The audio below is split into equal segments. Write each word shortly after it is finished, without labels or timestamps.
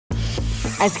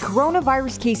As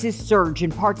coronavirus cases surge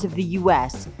in parts of the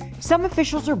U.S., some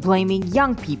officials are blaming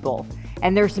young people,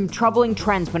 and there's some troubling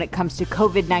trends when it comes to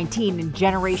COVID-19 in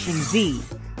Generation Z.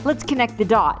 Let's connect the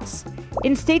dots.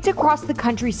 In states across the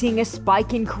country seeing a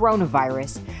spike in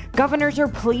coronavirus, governors are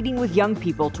pleading with young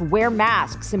people to wear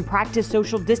masks and practice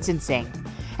social distancing.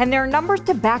 And there are numbers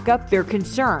to back up their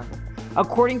concern.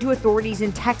 According to authorities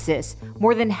in Texas,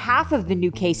 more than half of the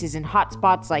new cases in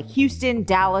hotspots like Houston,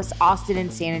 Dallas, Austin,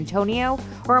 and San Antonio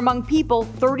are among people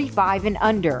 35 and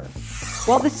under.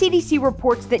 While the CDC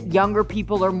reports that younger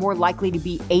people are more likely to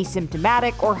be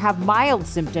asymptomatic or have mild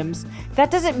symptoms, that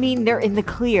doesn't mean they're in the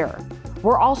clear.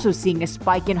 We're also seeing a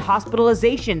spike in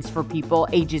hospitalizations for people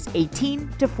ages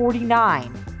 18 to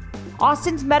 49.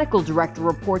 Austin's medical director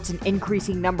reports an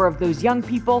increasing number of those young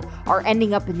people are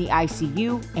ending up in the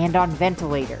ICU and on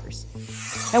ventilators.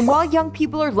 And while young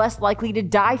people are less likely to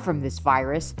die from this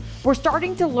virus, we're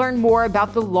starting to learn more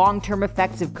about the long-term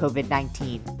effects of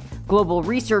COVID-19. Global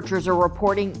researchers are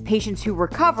reporting patients who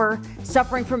recover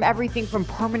suffering from everything from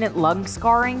permanent lung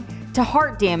scarring to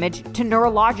heart damage to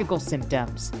neurological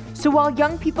symptoms. So while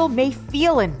young people may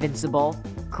feel invincible,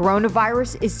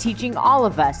 coronavirus is teaching all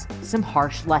of us some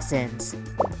harsh lessons.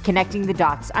 Connecting the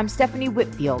dots, I'm Stephanie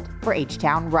Whitfield for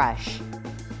H-Town Rush.